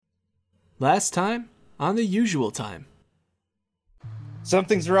Last time on the usual time.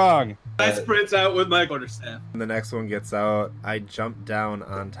 Something's wrong. I sprint out with my quarterstaff. When the next one gets out, I jump down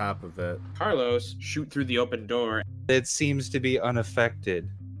on top of it. Carlos, shoot through the open door. It seems to be unaffected.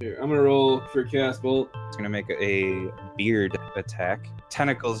 Here, I'm gonna roll for cast bolt. It's gonna make a beard attack.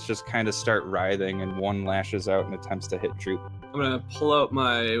 Tentacles just kind of start writhing, and one lashes out and attempts to hit Droop. I'm gonna pull out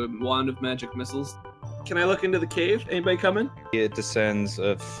my wand of magic missiles. Can I look into the cave? Anybody coming? It descends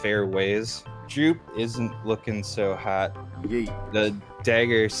a fair ways. Droop isn't looking so hot. Yeet. The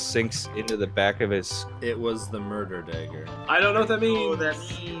dagger sinks into the back of his. It was the murder dagger. I don't know what that means. Oh, that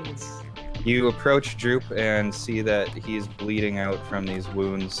means... You approach Droop and see that he's bleeding out from these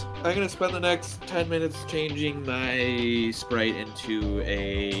wounds. I'm gonna spend the next 10 minutes changing my sprite into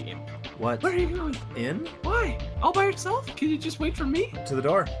a imp. What? Where are you going? In? Why? All by yourself? Can you just wait for me? To the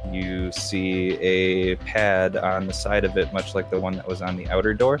door. You see a pad on the side of it, much like the one that was on the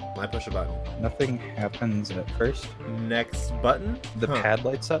outer door. I push a button. Nothing happens at first. Next button. The pad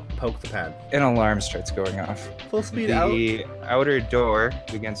lights up. Poke the pad. An alarm starts going off. Full speed out. The outer door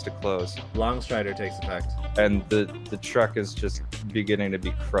begins to close, Long strider takes effect. and the truck is just beginning to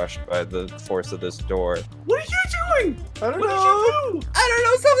be crushed by the force of this door. What are you doing? I don't What know. did you do? I don't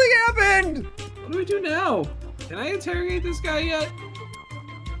know. Something happened. What do we do now? Can I interrogate this guy yet?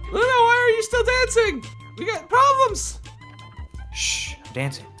 Luna, why are you still dancing? We got problems. Shh, I'm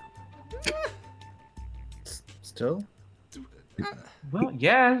dancing. Still? Well,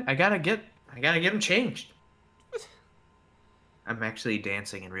 yeah, I gotta get him changed. I'm actually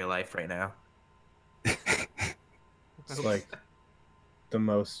dancing in real life right now. It's like the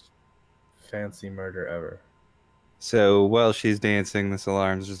most fancy murder ever. So while she's dancing, this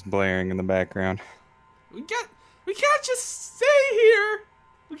alarm's just blaring in the background. We can't just stay here.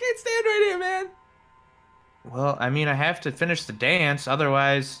 We can't stand right here, man. Well, I mean, I have to finish the dance,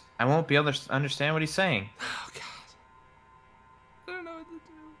 otherwise I won't be able to understand what he's saying. Oh God. I don't know what to do.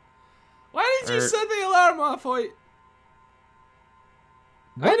 Why did you set the alarm off, Hoyt?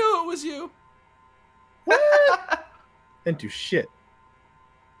 I knew it was you. Into shit.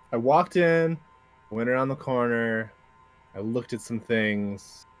 I walked in, went around the corner, I looked at some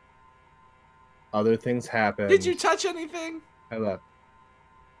things. Other things happened. Did you touch anything? I left.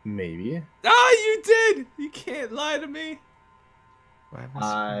 Maybe. Oh, you did. You can't lie to me.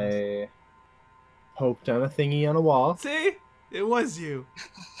 I poked on a thingy on a wall, See? It was you.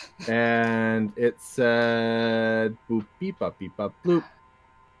 and it said boop beep up bloop.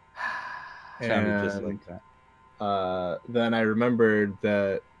 Sounded just And like that. then I remembered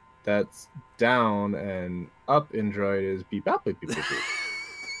that that's down and up in droid is beep up beep beep beep. Beep.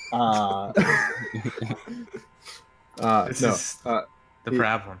 This No, is the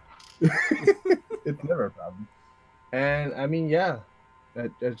problem. it's never a problem. And I mean, yeah, I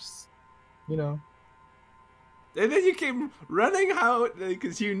just, you know, And then you came running out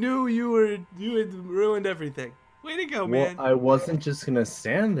because you knew you had ruined everything. Way to go, man. well, I wasn't just gonna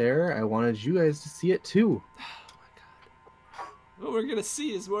stand there. I wanted you guys to see it too. Oh my God. What we're gonna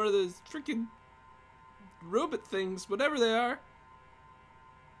see is more of those freaking robot things, whatever they are.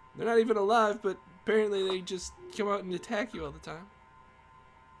 They're not even alive, but apparently they just come out and attack you all the time.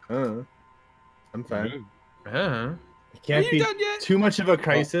 I'm fine. Uh-huh. It can't Are you be done yet? too much of a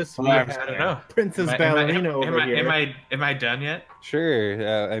crisis. We I have I don't know. Princess Am I- Ballerina over here. Am I done yet?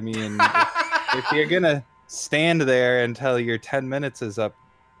 Sure. I mean, if you're gonna stand there until your 10 minutes is up,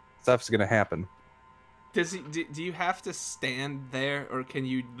 stuff's gonna happen. Do you have to stand there, or can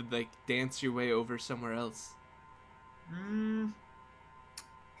you like dance your way over somewhere else?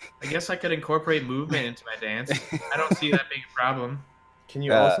 I guess I could incorporate movement into my dance. I don't see that being a problem. Can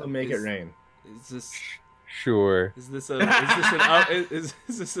you also make it rain? Is this Sure. is this a is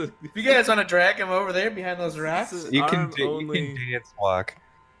this a If you guys want to drag him over there behind those rocks, This is You can arm you only. can dance walk.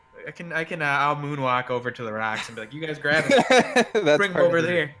 I'll moonwalk over to the rocks and be like, you guys grab him, That's bring him part over of it.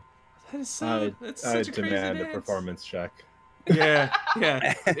 there. That is so. That's such a crazy demand a dance. performance check. Yeah,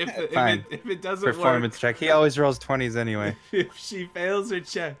 yeah. Fine. If it doesn't Performance check. He always rolls 20s anyway. work, if she fails her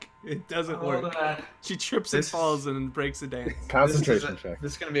check, it doesn't Hold work. on. She trips This- and falls and breaks the dance. Concentration check.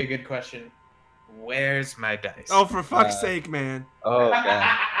 This is gonna be a good question. Where's my dice? Oh, for fuck's sake, man! Oh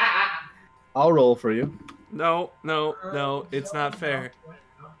god. I'll roll for you. No, it's not fair.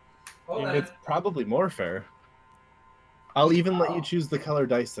 Hold on. It's probably more fair. I'll even let you choose the color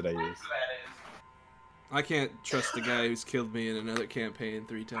dice that I use. I can't trust the guy who's killed me in another campaign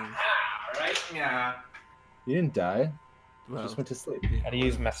 3 times. Right now. You didn't die. You Well, just went to sleep. Gotta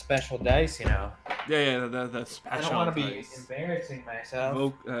use my special dice, you know. yeah, the special. I don't want to be dice. embarrassing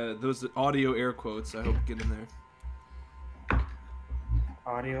myself. Those audio air quotes. I hope get in there.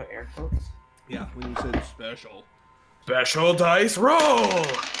 audio air quotes. Yeah, when you said special. Special dice roll.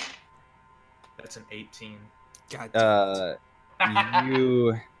 That's an 18. God damn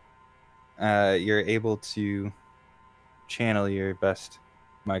it. You're able to channel your best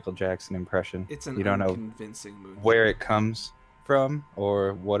Michael Jackson impression. It's an You don't know unconvincing movie. where it comes from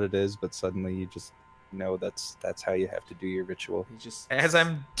or what it is, but suddenly you just know that's how you have to do your ritual. He just As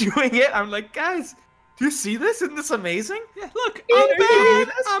I'm doing it, I'm like, guys, do you see this? Isn't this amazing? yeah, look, I'm bad.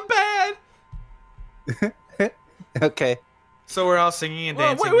 I'm bad. Okay. So we're all singing and Whoa,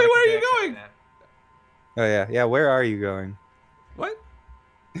 dancing. wait, where Michael are you Jackson going? and Oh yeah. Where are you going? What?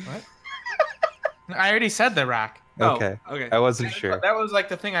 that. I already said the rock. Okay. Oh, okay. I wasn't sure. That was like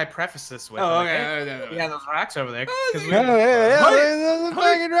the thing I prefaced this with. Oh, Like, okay. hey, yeah, those rocks over there. 'Cause Oh, we- Oh yeah. Hoyt, There's the Hoyt,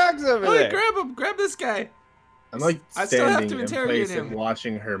 fucking rocks over Hoyt, there. grab him. Grab this guy. I'm like I still have to standing in interrogate place him. and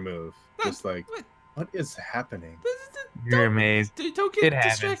watching her move. Just like, What? what is happening? You're amazed. Don't get It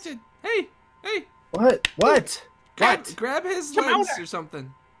happens. distracted. Hey. What? What? Grab his Come on. legs or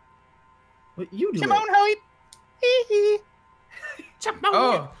something. What you doing? Come on, Hoyt.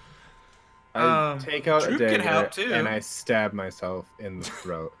 Oh, I take out a Droop can dagger help, too. and I stab myself in the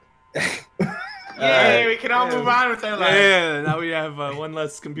throat. yay! We can all move on with our lives. Yeah, now we have one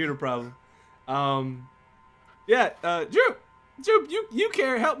less computer problem. Drew, you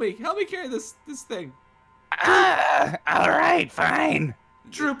carry. Help me carry this thing. All right, fine.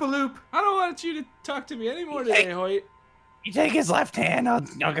 Droop-a-loop. I don't want you to talk to me anymore today, Hoyt. You take his left hand. I'll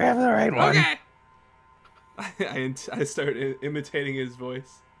grab the right one. Okay. I start imitating his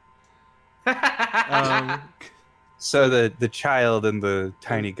voice. So the child and the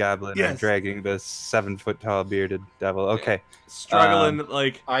tiny goblin are Yes. dragging the 7-foot tall bearded devil. Okay. Struggling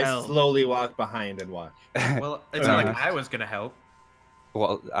like I hell. slowly walk behind and watch. Well, it's not like I was gonna help.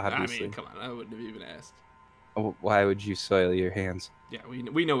 Well, I obviously. mean, come on, I wouldn't have even asked. Why would you soil your hands? Yeah,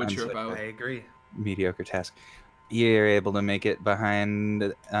 we know what I'm you're so- about. I agree. Mediocre task. You're able to make it behind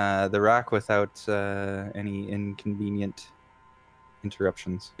the rock without any inconvenient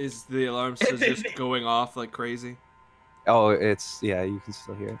interruptions. Is the alarm still just going off like crazy? Oh, you can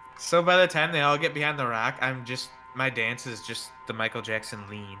still hear it. So by the time they all get behind the rock, my dance is just the Michael Jackson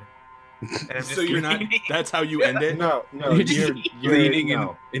lean. And I'm So you're not. leaning. That's how you end it. No, You're just you're leaning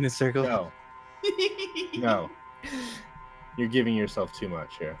no, in a circle. no. You're giving yourself too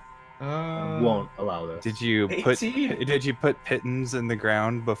much here. I won't allow this. Did you 18. put pittons in the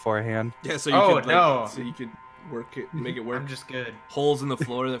ground beforehand? Yeah, so you Oh, could no. so you could work it, make it work. I'm just good. Holes in the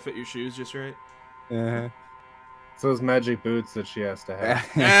floor that fit your shoes just right. Uh, It's those magic boots that she has to have.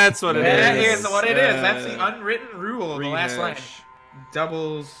 That's what it is. That is what it is. That's the unwritten rule. The last line. Rehash.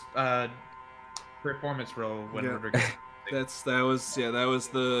 Doubles performance roll whenever we're good.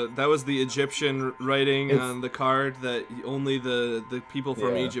 That was the Egyptian writing It's- on the card that only the people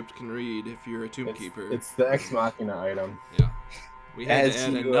from Yeah. Egypt can read if you're a tomb keeper. It's the Ex Machina item. Yeah. We had As to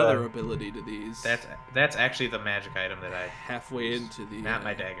add you, another ability to these. That's actually the magic item that I halfway into the not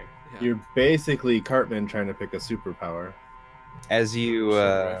my dagger. Yeah. You're basically Cartman trying to pick a superpower. As you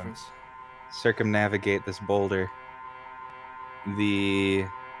Short reference. circumnavigate this boulder, the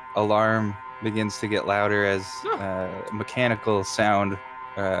alarm begins to get louder as mechanical sound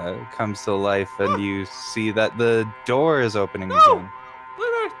comes to life, and you see that the door is opening No! again.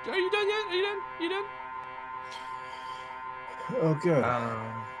 Are you done yet? Are you done? You done? Oh, good.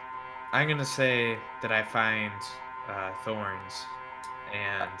 I'm gonna say that I find thorns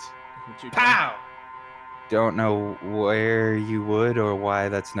and What you done? pow. Don't know where you would or why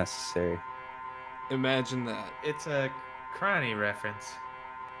that's necessary. Imagine that. It's a Cronny reference.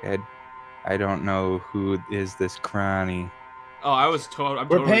 I don't know who is this cranny. Oh, I was told.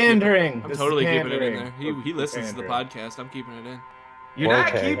 We're totally pandering. Keeping, I'm This is totally keeping it in pandering. there. He We're listens to the pandering. podcast. I'm keeping it in. You're not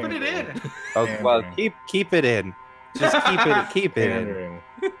Okay. keeping it in. Oh well, Pandering. keep it in. Just keep it in. Pandering.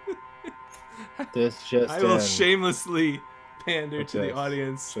 This just I will in. shamelessly pander What's to the this?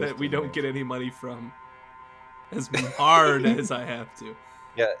 audience Just that we in don't this. get any money from. As hard as I have to.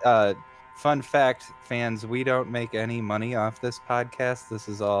 Yeah. Fun fact, fans, we don't make any money off this podcast. This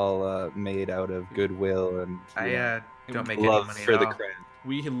is all made out of goodwill and I don't make any love money for at the all. craft.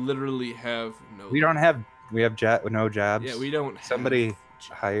 We literally have no. We don't have no jobs. Yeah, we don't. Somebody have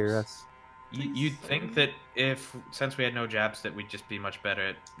jobs. hire us. You'd think that since we had no jobs, that we'd just be much better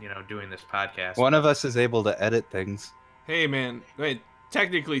at doing this podcast. One of us is able to edit things. Hey man, wait.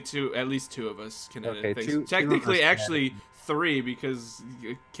 Technically, at least two of us can edit Okay, things. two of Technically, us can actually, three because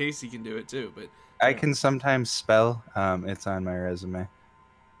Casey can do it too. But I can sometimes spell. It's on my resume.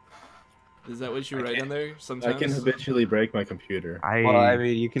 is that what you I write can't- on there? I Sometimes. can habitually break my computer. Well, I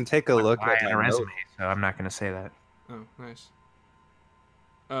mean, you can take a look at my a resume, notes. so I'm not going to say that. Oh, nice.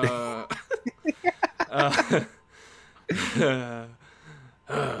 Uh, uh,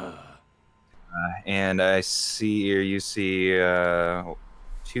 And I see, or you see,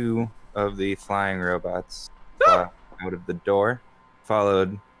 2 of the flying robots fly out of the door,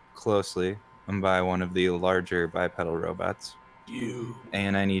 followed closely by one of the larger bipedal robots. you.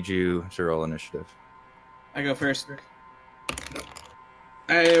 And I need you to roll initiative. I go first.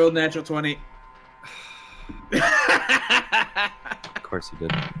 I rolled natural 20. Of course you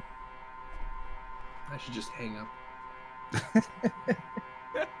did. I should just hang up.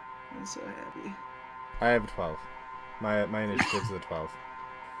 I'm so happy. I have 12. My initiative's a 12.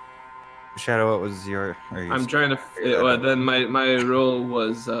 Shadow, what was your? I'm trying to. Then my roll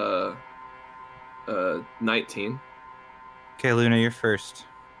was 19. Okay, Luna, you're first.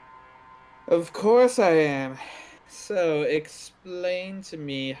 Of course I am. So, explain to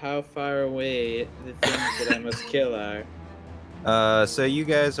me how far away the things that I must kill are. So you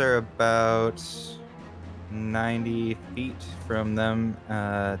guys are about 90 feet from them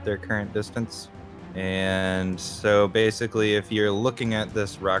at their current distance. And so basically, if you're looking at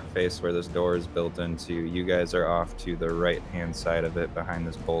this rock face where this door is built into, you guys are off to the right-hand side of it behind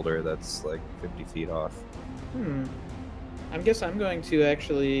this boulder that's like 50 feet off. I guess I'm going to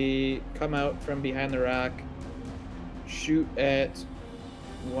actually come out from behind the rock, shoot at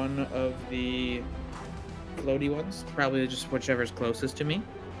one of the floaty ones, probably just whichever's closest to me.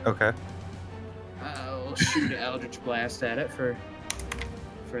 Okay. I'll shoot an Eldritch Blast at it for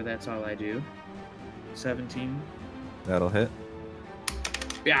that's all I do. 17. That'll hit.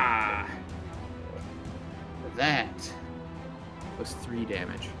 Yeah. That was 3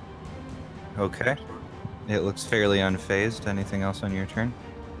 damage. Okay. It looks fairly unfazed. Anything else on your turn?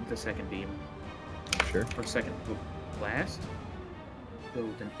 The second beam. Sure. Or second blast. Rolled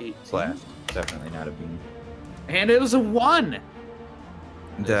an 18. Blast. Definitely not a beam. And it was a 1!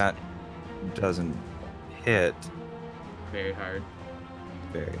 That doesn't hit Very hard.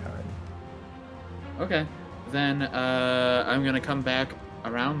 very hard. Okay. Then I'm going to come back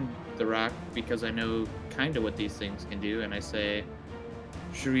around the rock because I know kind of what these things can do. And I say,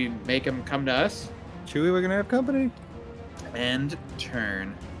 should we make them come to us? Chewie, we're gonna have company. And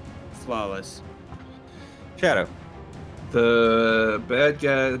turn. Flawless. Shadow. The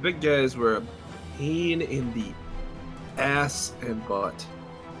big guys were a pain in the ass and butt.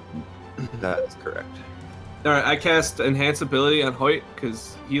 That is correct. All right, I cast Enhance Ability on Hoyt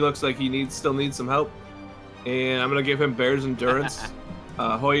because he looks like he still needs some help, and I'm gonna give him Bear's Endurance.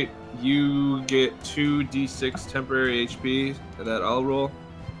 Hoyt, you get 2d6 temporary HP that I'll roll.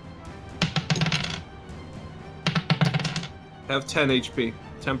 Have 10 HP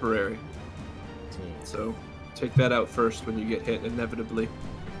temporary. So take that out first when you get hit inevitably.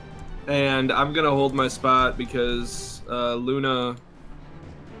 And I'm gonna hold my spot because Luna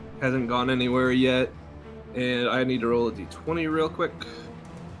hasn't gone anywhere yet. And I need to roll a d20 real quick.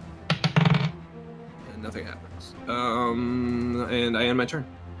 And nothing happens. And I end my turn.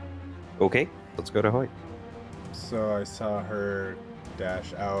 Okay, let's go to Hoyt. So I saw her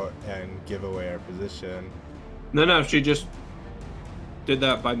dash out and give away our position. No, she just did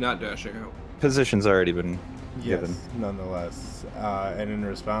that by not dashing out. Position's already been given. Yes, nonetheless. And in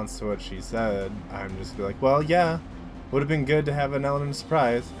response to what she said, I'm just be like, well, yeah, would have been good to have an element of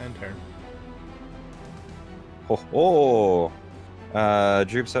surprise, and turn. Oh,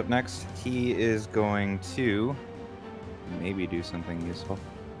 Droop's up next. He is going to maybe do something useful.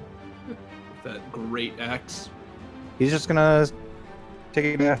 That great axe. He's just gonna take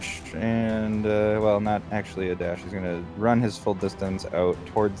a dash and, well, not actually a dash. He's gonna run his full distance out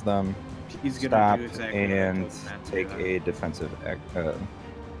towards them, He's gonna stop, do exactly what I and told him not to take do. a defensive act.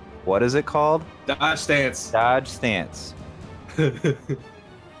 What is it called? Dodge stance. Dodge stance.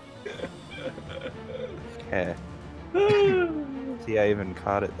 Okay. See, I even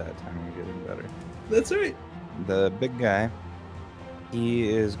caught it that time. I'm getting better. That's right. The big guy, he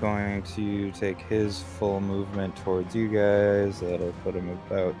is going to take his full movement towards you guys. That'll put him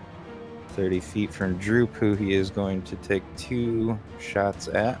about 30 feet from Droop, who he is going to take 2 shots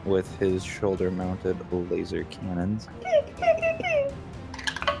at with his shoulder-mounted laser cannons.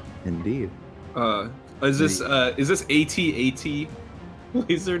 Indeed. Is this AT-AT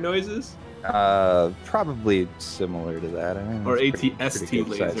laser noises? Probably similar to that. I mean, Or it's pretty AT-ST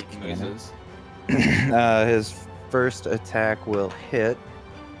laser good-sized cannon. noises? His first attack will hit.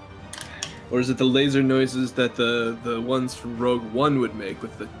 Or is it the laser noises that the ones from Rogue One would make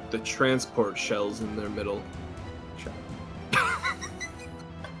with the transport shells in their middle?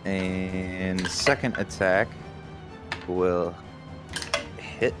 And second attack will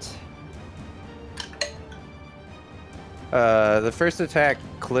hit. The first attack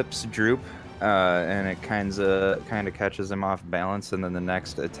clips Droop, and it kind of catches him off balance, and then the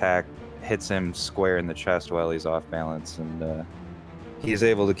next attack hits him square in the chest while he's off balance, and he's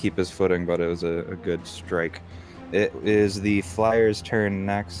able to keep his footing, but it was a good strike. It is the Flyers' turn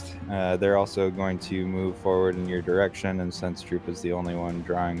next. They're also going to move forward in your direction, and since Droop is the only one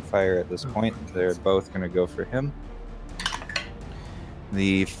drawing fire at this point, they're both going to go for him.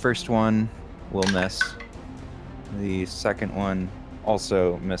 The first one will miss. The second one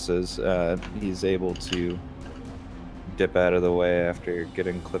also misses. He's able to dip out of the way after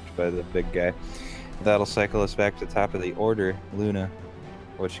getting clipped by the big guy. That'll cycle us back to top of the order. Luna,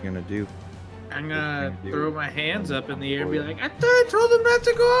 what you gonna do? I'm gonna throw my hands up in the air and be like, I thought I told him not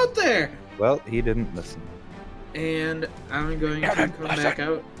to go out there! Well, he didn't listen. And I'm going to come back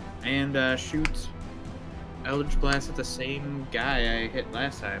out and shoot Eldritch Blast at the same guy I hit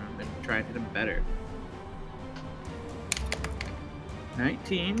last time and try and hit him better.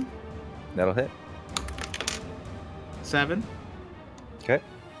 19. That'll hit. 7. Okay.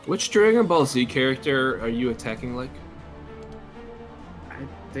 Which Dragon Ball Z character are you attacking like? I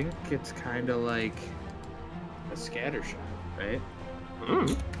think it's kind of like a scatter shot, right?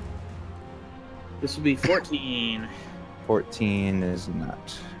 Mm. This will be 14. 14 is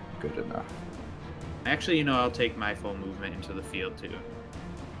not good enough. Actually, I'll take my full movement into the field too.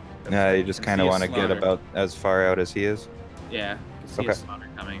 Yeah, you just kind of want to get about as far out as he is. Yeah, I can see a slaughter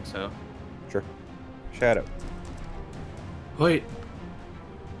coming, so. Sure. Shadow. Wait.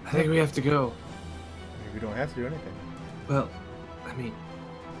 I think we have to go. We don't have to do anything. Well, I mean,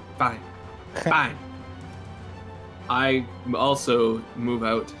 fine. Fine. I also move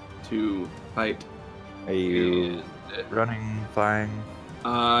out to fight. Are you running, flying?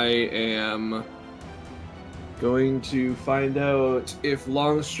 I am going to find out if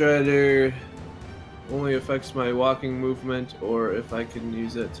Longstrider only affects my walking movement or if I can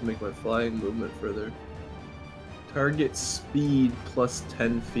use it to make my flying movement further. Target speed plus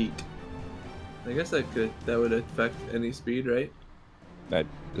 10 feet. I guess that would affect any speed, right? I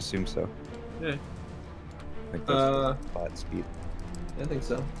assume so. Yeah. I think that's flat speed. I think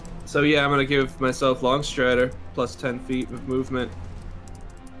so. So yeah, I'm gonna give myself Longstrider plus 10 feet of movement.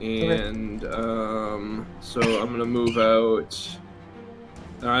 And so I'm gonna move out.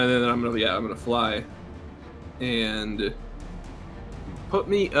 And then I'm gonna fly. And put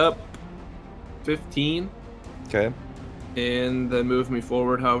me up 15. Okay. And then move me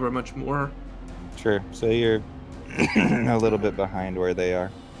forward however much more. Sure. So you're a little bit behind where they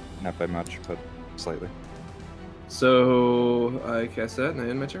are. Not by much, but slightly. So I cast that and I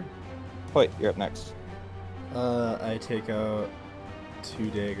end my turn. Wait, you're up next. I take out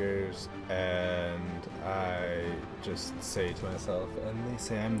 2 daggers and I just say to myself, and they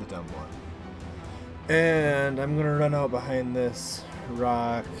say I'm the dumb one. And I'm gonna run out behind this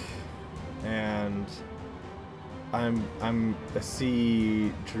rock, and I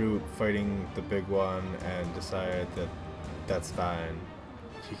see Droop fighting the big one and decide that that's fine.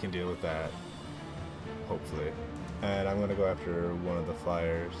 He can deal with that, hopefully. And I'm gonna go after one of the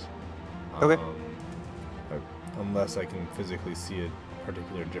Flyers. Okay. Unless I can physically see a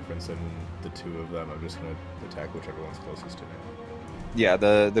particular difference in the 2 of them, I'm just gonna attack whichever one's closest to me. Yeah,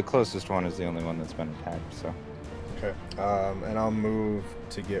 the closest one is the only one that's been attacked, so. Okay. And I'll move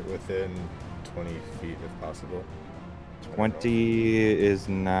to get within 20 feet if possible. 20 is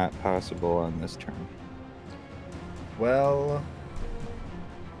not possible on this turn. Well,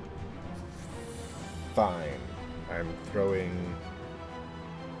 fine. I'm throwing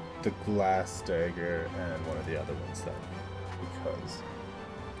the glass dagger and one of the other ones then, because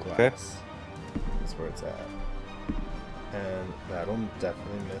glass is where it's at. And that'll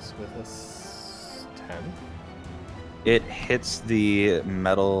definitely miss with a 10. It hits the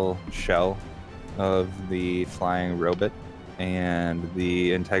metal shell of the flying robot, and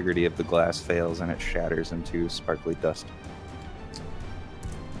the integrity of the glass fails and it shatters into sparkly dust.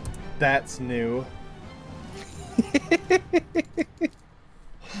 That's new.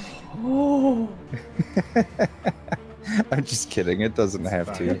 Oh. I'm just kidding. It doesn't have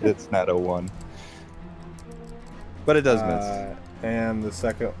fine. to. It's not a 1. But it does miss. And the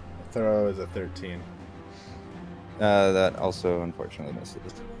second throw is a 13. That also unfortunately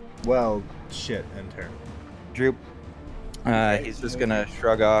misses. Well, shit, and turn. Droop. He's just gonna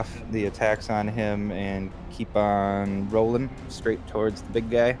shrug off the attacks on him and keep on rolling straight towards the big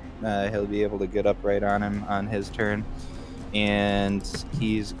guy. He'll be able to get up right on him on his turn. And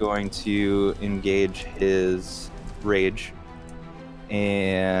he's going to engage his rage.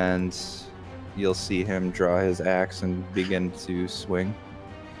 And you'll see him draw his axe and begin to swing.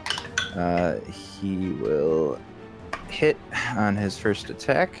 He will hit on his first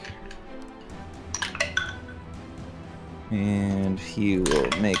attack. And he will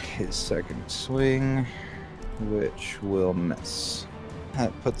make his second swing, which will miss.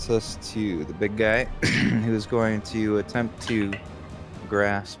 That puts us to the big guy, who's going to attempt to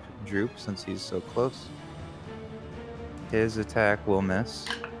grasp Droop since he's so close. His attack will miss.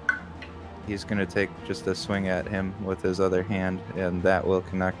 He's going to take just a swing at him with his other hand, and that will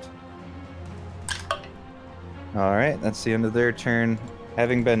connect. Alright, that's the end of their turn.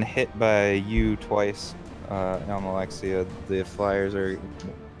 Having been hit by you twice, Almalexia, the flyers are...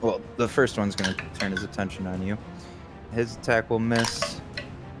 Well, the first one's going to turn his attention on you. His attack will miss.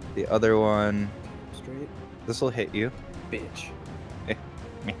 The other one... Straight. This will hit you. Bitch.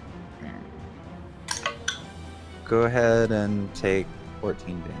 Go ahead and take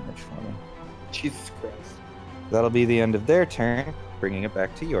 14 damage for me. Jesus Christ. That'll be the end of their turn, bringing it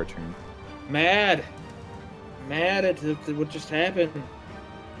back to your turn. Mad at what just happened.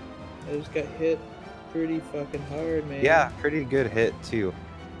 I just got hit pretty fucking hard, man. Yeah, pretty good hit, too.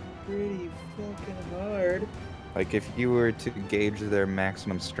 Pretty fucking hard. Like, if you were to gauge their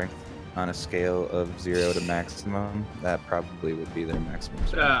maximum strength on a scale of 0 to maximum, that probably would be their maximum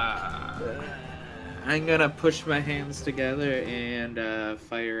strength. I'm gonna push my hands together and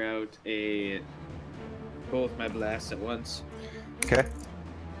fire out both my blasts at once. Okay.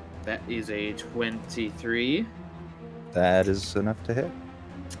 That is a 23. That is enough to hit.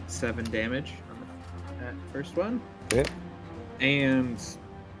 7 damage on that first one. Okay. And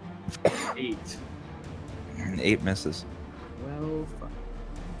 8. And 8 misses. Well, fuck.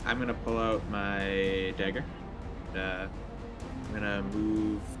 I'm gonna pull out my dagger. I'm gonna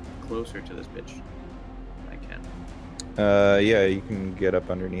move closer to this bitch. I can. Yeah, you can get up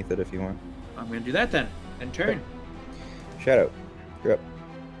underneath it if you want. I'm gonna do that then. And turn. Shadow, you're up.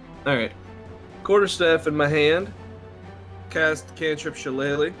 Alright. Quarterstaff in my hand. Cast Cantrip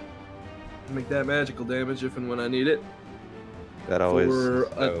Shillelagh. Make that magical damage if and when I need it. That always For is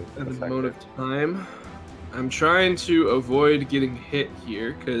so an effective. amount of time. I'm trying to avoid getting hit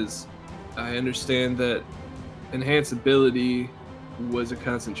here because I understand that Enhance Ability was a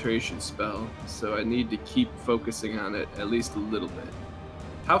concentration spell, so I need to keep focusing on it at least a little bit.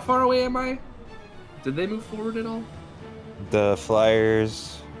 How far away am I? Did they move forward at all? The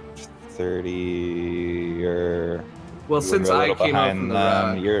Flyers, 30 or... Well, since you're a I little came out behind from the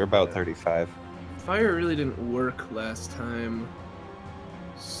them, rock, you're about 35. fire really didn't work last time,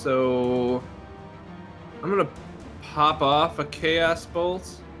 so I'm gonna pop off a Chaos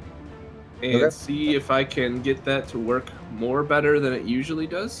Bolt and Okay. see if I can get that to work more better than it usually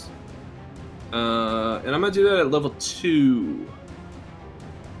does. And I'm gonna do that at level 2.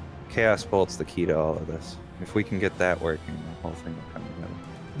 Chaos Bolt's the key to all of this. If we can get that working, the whole thing will come together.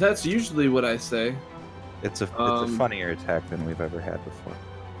 That's usually what I say. It's a funnier attack than we've ever had before.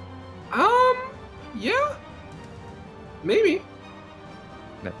 Yeah, maybe.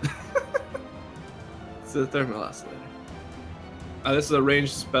 No. It's a thermal oscillator. This is a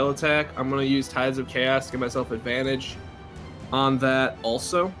ranged spell attack. I'm gonna use Tides of Chaos to give myself advantage on that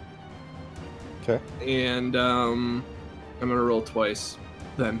also. Okay. And I'm gonna roll twice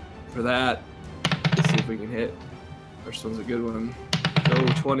then for that. Let's see if we can hit. First one's a good one. Go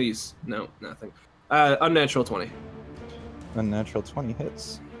 20s. No, nothing. Unnatural 20. Unnatural 20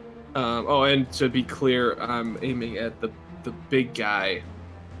 hits. And to be clear, I'm aiming at the big guy.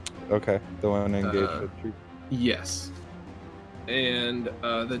 Okay, the one engaged with you. Yes. And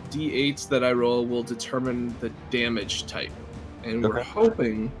the d8s that I roll will determine the damage type. And we're Okay.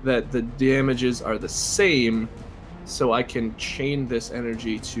 hoping that the damages are the same so I can chain this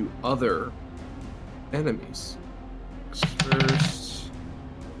energy to other enemies. First.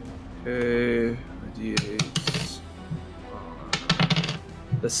 Okay. The d8s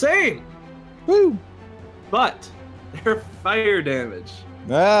are the same! Woo! But they're fire damage.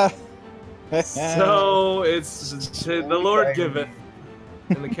 Ah! So it's the Lord giveth,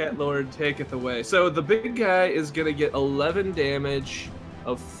 and the Cat Lord taketh away. So the big guy is gonna get 11 damage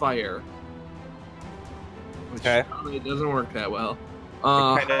of fire, which Okay. probably doesn't work that well.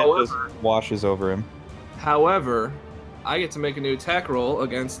 It kinda However, just washes over him. I get to make a new attack roll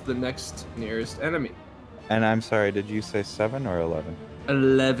against the next nearest enemy. And I'm sorry, did you say 7 or 11?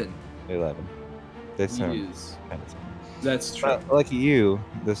 11. 11. They sound Yes, kind of similar. that's true. But lucky you,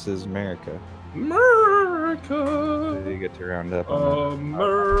 this is America. America. So you get to round up on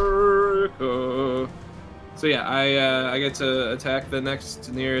America. So yeah, I get to attack the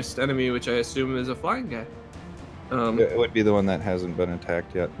next nearest enemy, which I assume is a flying guy. that. It would be the one that hasn't been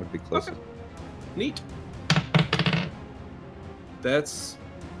attacked yet. Would be closest. Neat. That's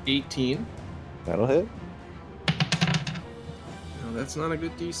 18. That'll hit. That's not a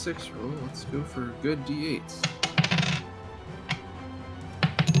good D6 roll. Let's go for good D8s.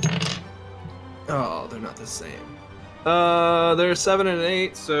 Oh, they're not the same. They're 7 and an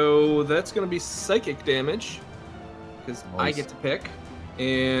 8, so that's gonna be psychic damage because I Nice. get to pick,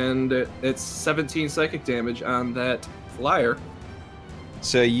 and it's 17 psychic damage on that flyer.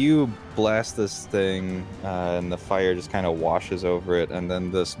 So you blast this thing, and the fire just kind of washes over it, and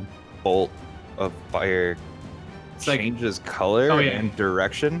then this bolt of fire It's like- changes color Oh, yeah. and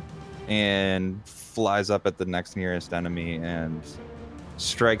direction, and flies up at the next nearest enemy and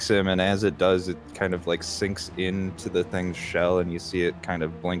strikes him. And as it does, it kind of like sinks into the thing's shell, and you see it kind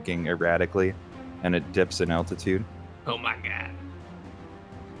of blinking erratically, and it dips in altitude. Oh my god!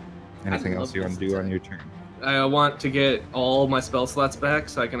 Anything love else you want this to do on attack. your turn? I want to get all my spell slots back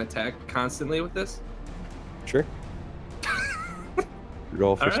so I can attack constantly with this. Sure.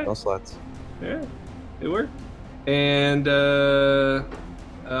 Roll for All right. spell slots. Yeah, it worked. And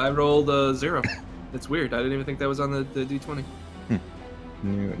I rolled a 0. It's weird. I didn't even think that was on the D20.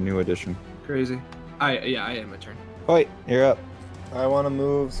 New addition. Crazy. I am my turn. Oh, wait, you're up. I want to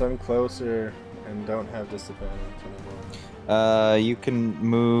move so I'm closer and don't have disadvantage anymore. You can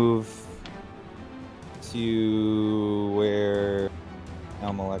move to where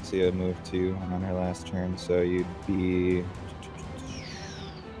Almalexia moved to on her last turn, so you'd be...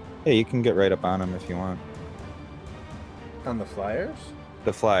 Yeah, you can get right up on him if you want. On the flyers?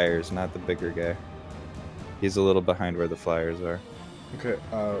 The flyers, not the bigger guy. He's a little behind where the flyers are. Okay,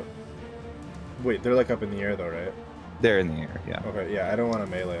 wait, they're like up in the air though, right? They're in the air, yeah. Okay, yeah, I don't want to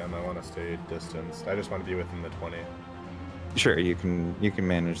melee them, I want to stay distanced. I just want to be within the 20. Sure, you can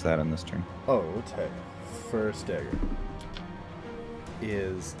manage that on this turn. Oh, okay. First dagger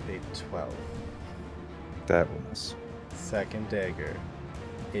is a 12. That will miss. Second dagger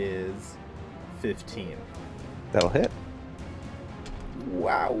is 15. That'll hit.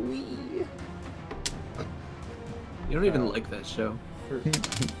 Wowee! You don't even like that show.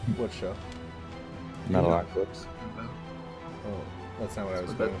 What show? Metalocalypse. Oh, that's not what I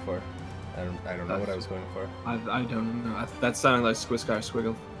was What's going that? for. I don't know what I was going for. I don't know. That sounded like Squiscar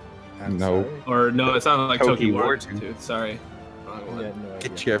Squiggle. I'm No. sorry. Or no, it sounded like Toki Toki War Wartooth. Tooth. Sorry. Wrong one. Yeah, no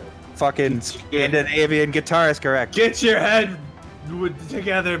Get idea. your fucking Scandinavian guitarist correct. Get your head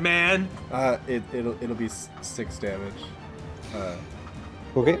together, man. It'll be 6 damage.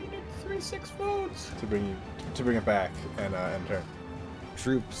 Okay. 3-6 votes. To bring it back and turn.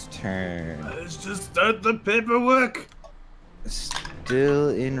 Troops turn. Let's just start the paperwork. Still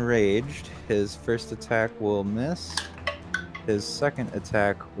enraged. His first attack will miss. His second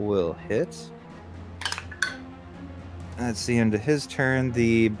attack will hit. That's the end of his turn.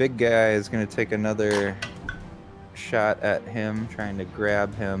 The big guy is going to take another shot at him, trying to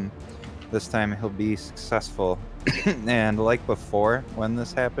grab him. This time he'll be successful. And like before, when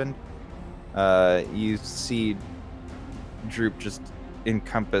this happened, you see Droop just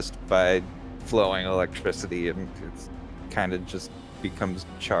encompassed by flowing electricity, and it's kind of just becomes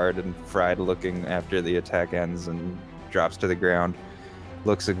charred and fried looking after the attack ends and drops to the ground.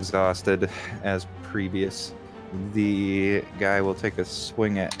 Looks exhausted as previous. The guy will take a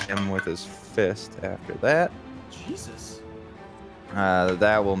swing at him with his fist after that. Jesus.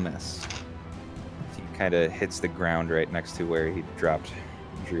 That will miss. He kind of hits the ground right next to where he dropped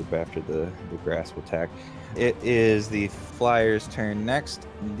Droop after the grasp attack. It is the Flyer's turn next.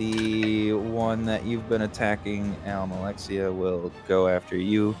 The one that you've been attacking, Almalexia, will go after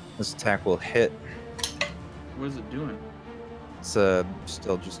you. This attack will hit. What is it doing? It's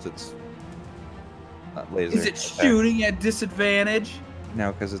still just its laser. Is it attack. shooting at disadvantage?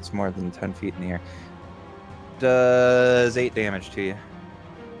 No, because it's more than 10 feet in the air. Does 8 damage to you.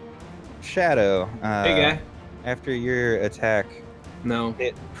 Shadow. Hey, guy. After your attack No.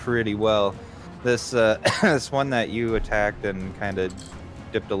 hit pretty well, this this one that you attacked and kind of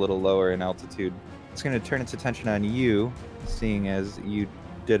dipped a little lower in altitude, it's going to turn its attention on you, seeing as you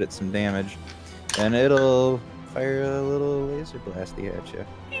did it some damage, and it'll fire a little laser blasty at you.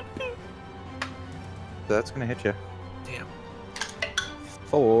 So that's going to hit you. Damn.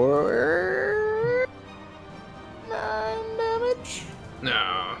 For 9 damage.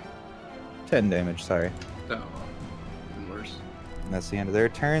 No. 10 damage, sorry. No. Even worse. And that's the end of their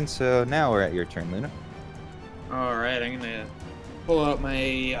turn, so now we're at your turn, Luna. All right, I'm gonna pull out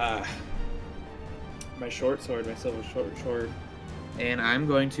my my short sword, my silver short sword, and I'm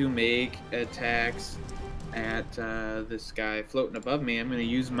going to make attacks at this guy floating above me. I'm gonna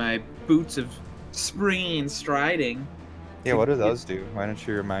use my boots of springing and striding Yeah, what do those do? Why don't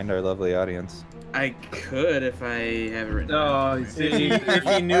you remind our lovely audience? I could if I have it written down. Oh, see, If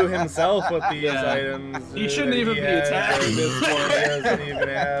he knew himself what these Yeah. items, He shouldn't that even be has, attacking this he one. doesn't even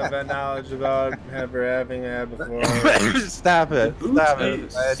have a knowledge about ever having had before. Stop it! Boots Stop of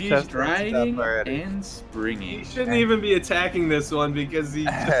it! I had siege tested stuff riding already. and springing. He shouldn't even be attacking this one because he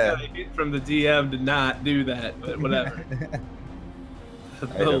just got a hit from the DM to not do that. But whatever. I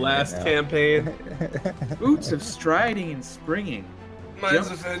The don't last know. campaign. Boots of striding and springing. Mine's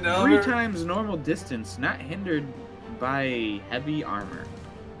Jump a 3 times normal distance, not hindered by heavy armor.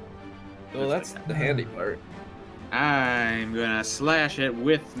 Well, that's the handy part. I'm gonna slash it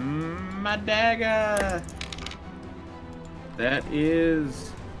with my dagger. That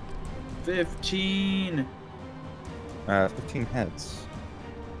is 15. 15 heads.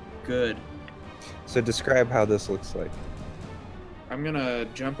 Good. So describe how this looks like. I'm gonna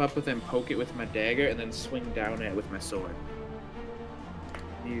jump up with it and poke it with my dagger and then swing down it with my sword.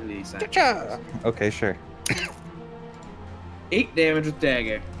 Nearly simultaneously. Okay, sure. 8 damage with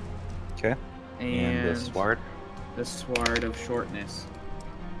dagger. Okay. And the sword. The sword of shortness.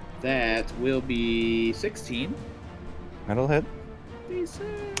 That will be 16. Metal hit. D6.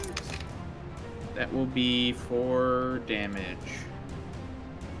 That will be 4 damage.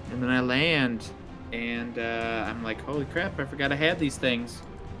 And then I land, and I'm like, holy crap, I forgot I had these things.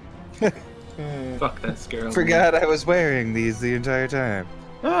 Fuck that scarab. Forgot I was wearing these the entire time.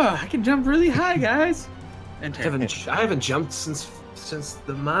 Oh, I can jump really high, guys. And I haven't jumped since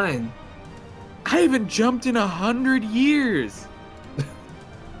the mine. I haven't jumped in 100 years.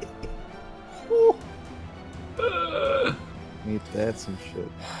 Ain't that some shit?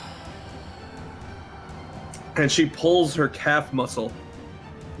 And she pulls her calf muscle.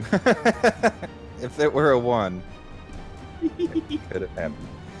 If it were a 1, it could have happened.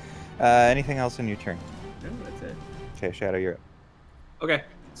 Anything else in your turn? No, that's it. Okay, Shadow, you're up. Okay,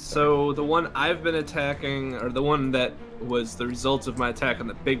 so the one I've been attacking, or the one that was the result of my attack on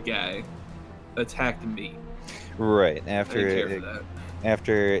the big guy, attacked me. Right, I didn't care for that.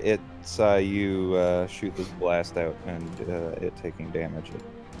 after it saw you shoot this blast out and it taking damage, it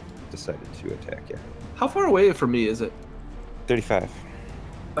decided to attack you. How far away from me is it? 35.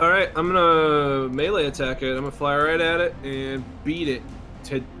 All right, I'm gonna melee attack it. I'm gonna fly right at it and beat it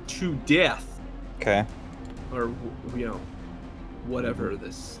to death, Okay, or whatever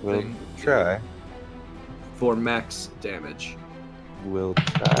this we'll thing try. for max damage. We'll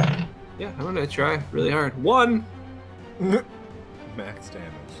try. Yeah, I'm gonna try really hard. 1. Max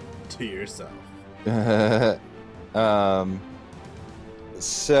damage to yourself.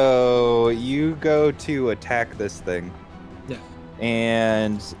 So you go to attack this thing. Yeah.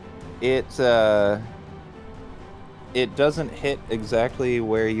 And it doesn't hit exactly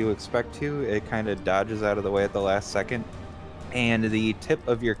where you expect to. It kind of dodges out of the way at the last second, and the tip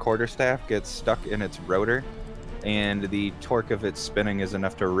of your quarterstaff gets stuck in its rotor, and the torque of its spinning is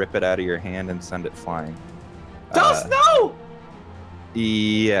enough to rip it out of your hand and send it flying. Dust, no!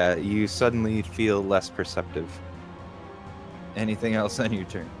 Yeah, you suddenly feel less perceptive. Anything else on your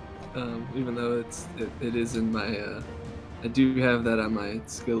turn? Even though it is in my I do have that on my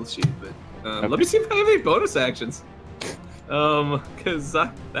skill sheet, but let me see if I have any bonus actions. Because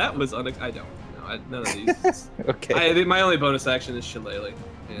that was I don't. No, none of these. Okay. My only bonus action is Shillelagh,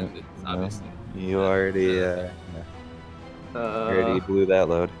 and it's obviously. You already already blew that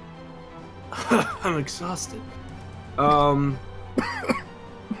load. I'm exhausted.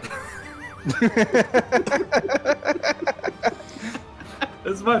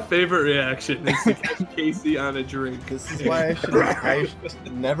 That's my favorite reaction, is to catch Casey on a drink. This is why I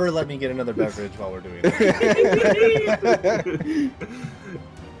should never let me get another beverage while we're doing this.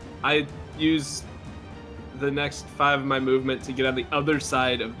 I use the next 5 of my movement to get on the other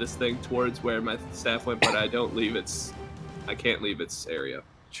side of this thing towards where my staff went, but I can't leave its area.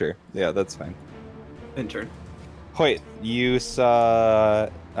 Sure. Yeah, that's fine. In turn. Hoyt, you saw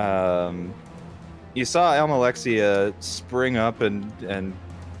Almalexia spring up and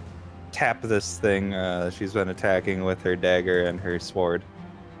tap this thing she's been attacking with her dagger and her sword.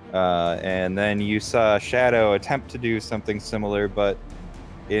 And then you saw Shadow attempt to do something similar, but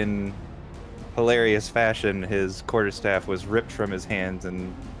in hilarious fashion, his quarterstaff was ripped from his hands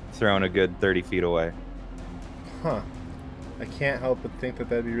and thrown a good 30 feet away. Huh. I can't help but think that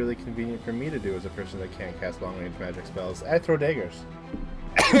that'd be really convenient for me to do as a person that can't cast long-range magic spells. I throw daggers.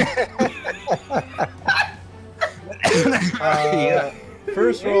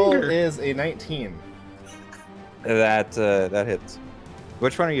 First roll is a 19. That hits.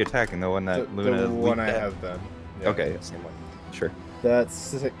 Which one are you attacking? The one that Luna The one I leaped at? have then. Yeah. Okay, same one. Sure. That's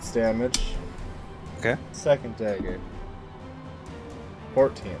 6 damage. Okay. Second dagger.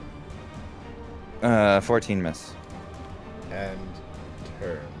 14. 14 miss. And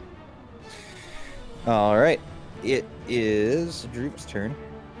turn. All right. It is Droop's turn,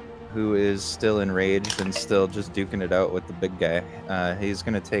 who is still enraged and still just duking it out with the big guy. He's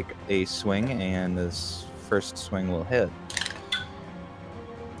going to take a swing, and this first swing will hit.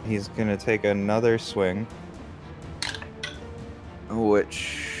 He's going to take another swing,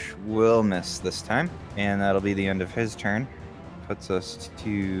 which will miss this time, and that'll be the end of his turn. Puts us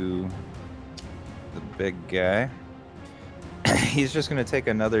to the big guy. He's just going to take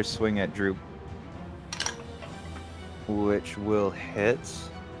another swing at Droop, which will hit.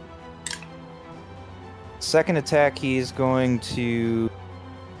 Second attack, he's going to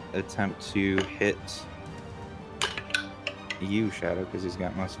attempt to hit you, Shadow, because he's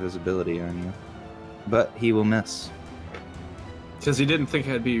got most visibility on you. But he will miss. Because he didn't think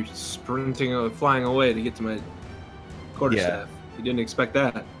I'd be sprinting or flying away to get to my quarterstaff. He didn't expect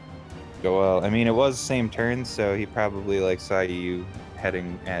that. Well, I mean, it was same turn, so he probably saw you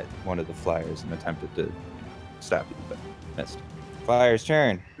heading at one of the flyers and attempted to stop you, but missed. Flyer's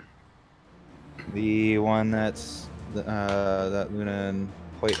turn. The one that's that Luna and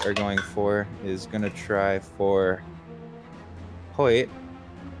Hoyt are going for is going to try for Hoyt,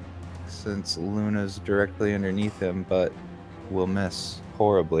 since Luna's directly underneath him, but will miss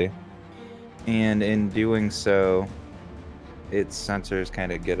horribly. And in doing so, its sensors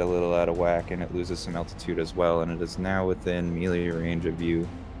kind of get a little out of whack, and it loses some altitude as well, and it is now within melee range of you,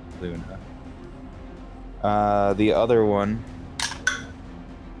 Luna. The other one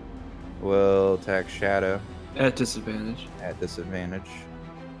will attack Shadow At disadvantage.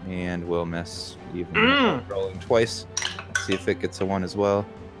 and will miss, even rolling twice. Let's see if it gets a 1 as well.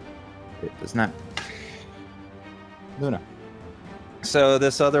 It does not. Luna. So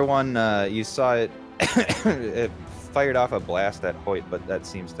this other one, you saw it, it fired off a blast at Hoyt, but that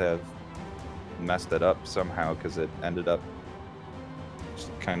seems to have messed it up somehow, because it ended up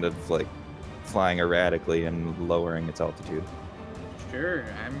just kind of flying erratically and lowering its altitude. Sure,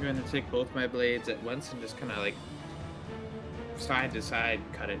 I'm going to take both my blades at once and just kind of side to side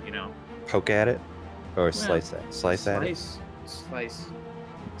cut it, Poke at it? Or slice at it? Slice.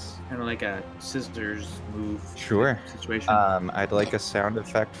 Kind of like a scissors move. Sure. Situation. I'd like a sound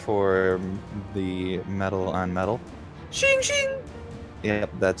effect for the metal on metal. Shing shing! Yep,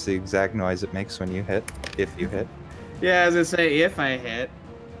 that's the exact noise it makes when you hit, if you hit. Yeah, as I say, if I hit.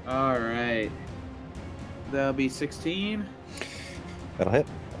 Alright. That'll be 16. That'll hit.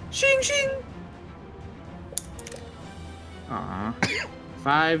 Shing shing! Aw.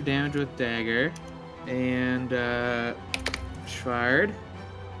 5 damage with dagger. And, Schward.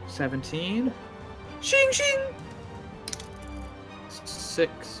 17. Shing shing!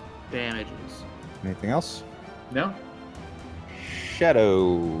 6 damages. Anything else? No?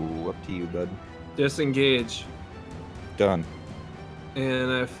 Shadow, up to you, bud. Disengage. Done.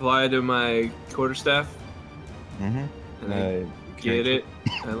 And I fly to my quarterstaff. Mm-hmm. And I get it.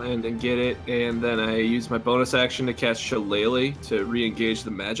 I land and get it. And then I use my bonus action to cast Shillelagh to re-engage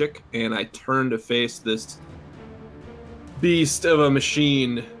the magic. And I turn to face this beast of a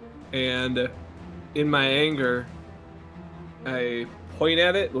machine. And in my anger, I point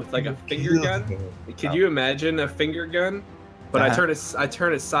at it with a finger gun. Can you imagine a finger gun? But I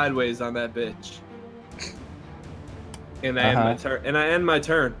turn it sideways on that bitch. And I end my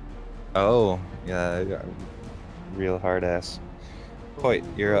turn. Oh, yeah, real hard ass. Hoyt,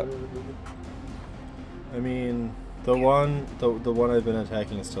 you're up. I mean, the one I've been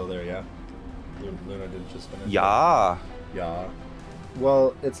attacking is still there, yeah? Luna did just finish. Yeah. Yeah.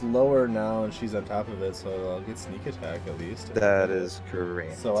 Well, it's lower now, and she's on top of it, so I'll get sneak attack at least. That is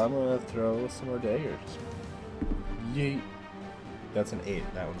correct. So I'm gonna throw some more daggers. Yeet. That's an 8.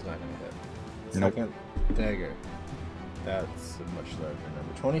 That one's not gonna hit. Nope. Second dagger. That's a much larger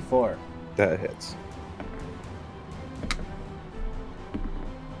number. 24. That hits.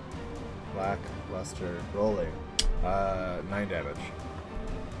 Lackluster rolling. 9 damage.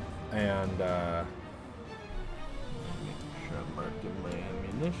 And make sure I'm marking my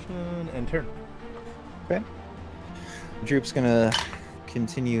ammunition and turn. Okay. Droop's gonna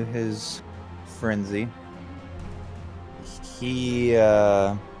continue his frenzy. He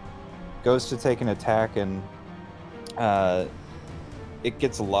goes to take an attack, and it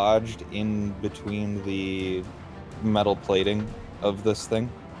gets lodged in between the metal plating of this thing,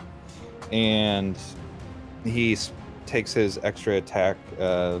 and he takes his extra attack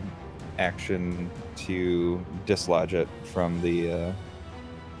action to dislodge it from the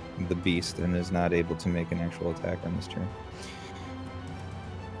beast, and is not able to make an actual attack on this turn.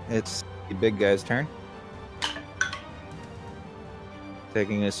 It's the big guy's turn.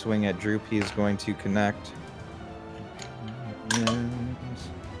 Taking a swing at Droop, he's going to connect.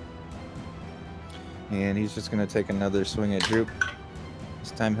 And he's just going to take another swing at Droop.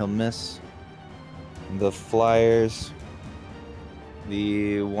 This time he'll miss. The Flyers,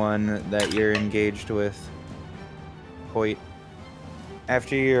 the one that you're engaged with, Hoyt.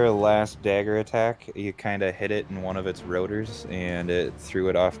 After your last dagger attack, you kind of hit it in one of its rotors, and it threw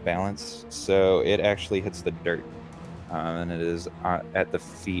it off balance. So it actually hits the dirt, and it is at the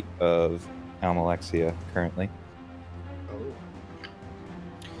feet of Almalexia currently.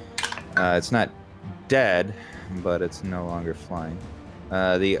 It's not dead, but it's no longer flying.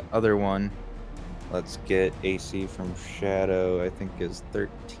 The other one, let's get AC from Shadow, I think is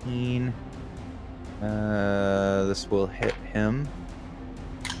 13. This will hit him.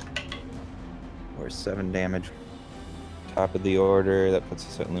 Or 7 damage. Top of the order, that puts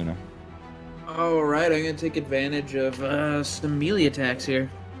us at Luna. Alright, I'm gonna take advantage of some melee attacks here.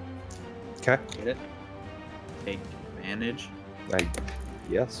 Okay. Get it? Take advantage.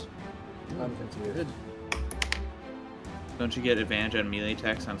 Yes. I'm confused. Don't you get advantage on melee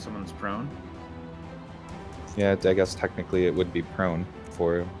attacks on someone's prone? Yeah, I guess technically it would be prone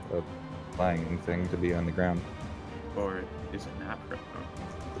for a flying thing to be on the ground. Or is it not prone?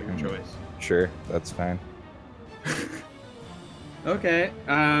 Your choice. Sure, that's fine. Okay,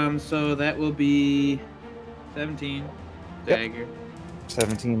 so that will be 17 dagger.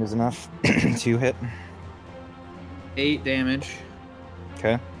 17 is enough to hit. 8 damage.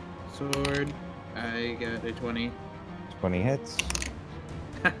 Okay. Sword. I got a 20. 20 hits.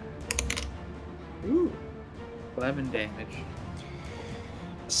 Ooh. 11 damage.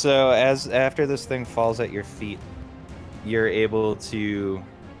 So after this thing falls at your feet, you're able to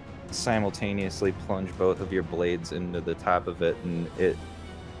simultaneously plunge both of your blades into the top of it, and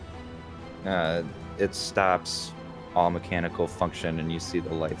it stops all mechanical function, and you see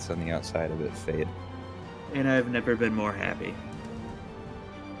the lights on the outside of it fade. And I've never been more happy.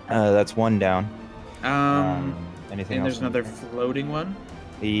 That's one down. Anything and else? there's another floating one.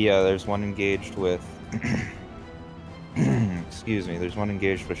 Yeah, there's one engaged with. Excuse me. There's one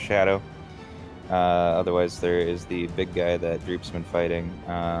engaged with Shadow. Otherwise, there is the big guy that Droop's been fighting.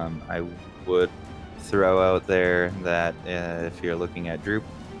 I would throw out there that if you're looking at Droop,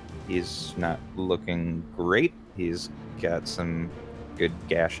 he's not looking great. He's got some good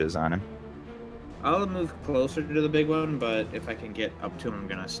gashes on him. I'll move closer to the big one, but if I can get up to him, I'm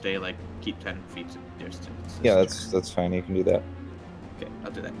gonna stay keep 10 feet distance. Yeah, that's fine. You can do that. Okay,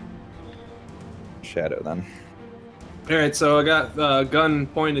 I'll do that. Shadow then. All right, so I got the gun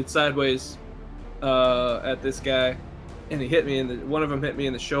pointed sideways at this guy, and he hit me one of them hit me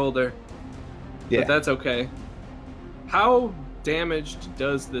in the shoulder. Yeah. But that's okay. How damaged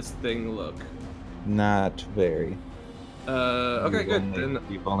does this thing look? Not very. Okay, good. Then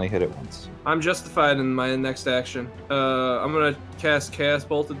You've only hit it once. I'm justified in my next action. I'm gonna cast Chaos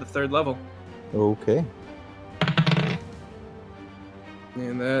Bolt at the 3rd level, Okay.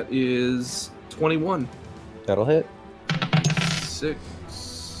 and that is 21. That'll hit. 6.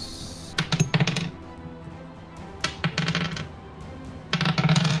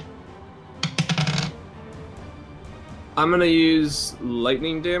 I'm gonna use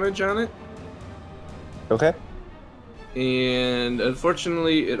lightning damage on it, Okay. and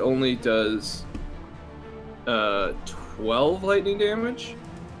unfortunately, it only does 12 lightning damage.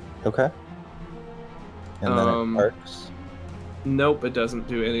 Okay. And then Um, it arcs. Nope, it doesn't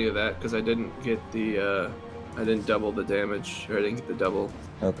do any of that because I didn't get I didn't double the damage, or I didn't get the double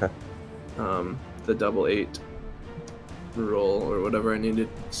Okay. the double 8 roll or whatever I needed.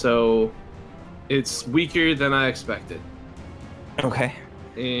 So it's weaker than I expected. Okay.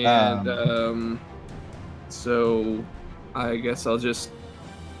 And so I guess I'll just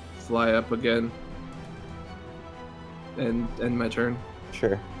fly up again and end my turn.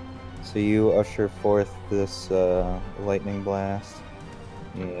 Sure. So you usher forth this lightning blast,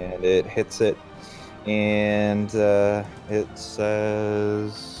 and it hits it, and it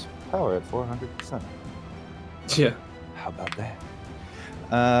says power at 400%. Yeah. How about that?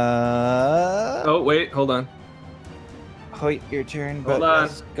 Oh wait, hold on. Hoyt, your turn, Hold but on.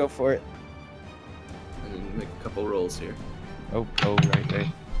 yes, go for it. I need to make a couple rolls here. Oh, right.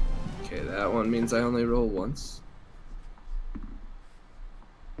 Okay, that one means I only roll once.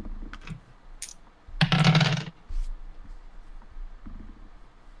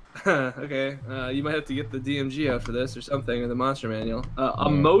 Okay, you might have to get the DMG out for this or something, or the monster manual. A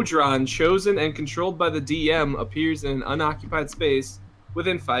Modron chosen and controlled by the DM appears in an unoccupied space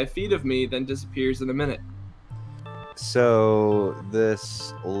within 5 feet of me, then disappears in a minute. So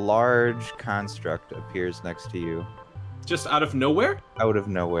this large construct appears next to you, Just out of nowhere? Out of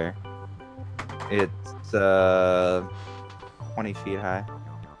nowhere. It's 20 feet high.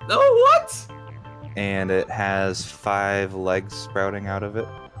 Oh, what? And it has 5 legs sprouting out of it.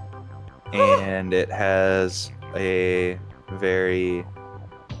 And it has a very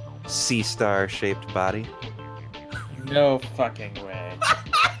sea star shaped body. No fucking way.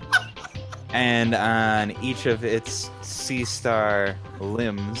 And on each of its sea star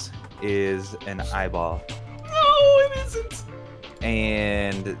limbs is an eyeball. No, it isn't.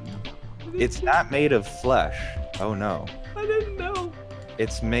 And it's not made of flesh. Oh no. I didn't know.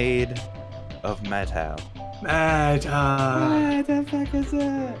 It's made of metal. What the fuck is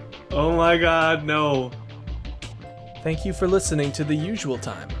that? Oh my god, no. Thank you for listening to The Usual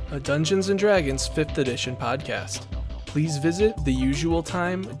Time, a Dungeons & Dragons 5th edition podcast. Please visit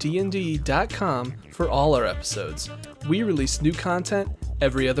theusualtimednd.com for all our episodes. We release new content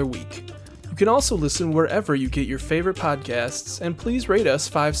every other week. You can also listen wherever you get your favorite podcasts, and please rate us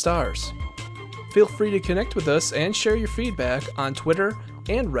 5 stars. Feel free to connect with us and share your feedback on Twitter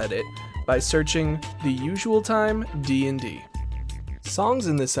and Reddit by searching The Usual Time D&D. Songs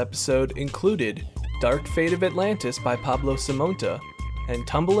in this episode included Dark Fate of Atlantis by Pablo Simonta and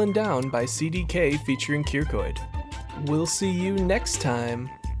Tumblin' Down by CDK featuring Kierkegaard. We'll see you next time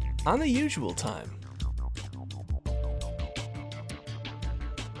on The Usual Time.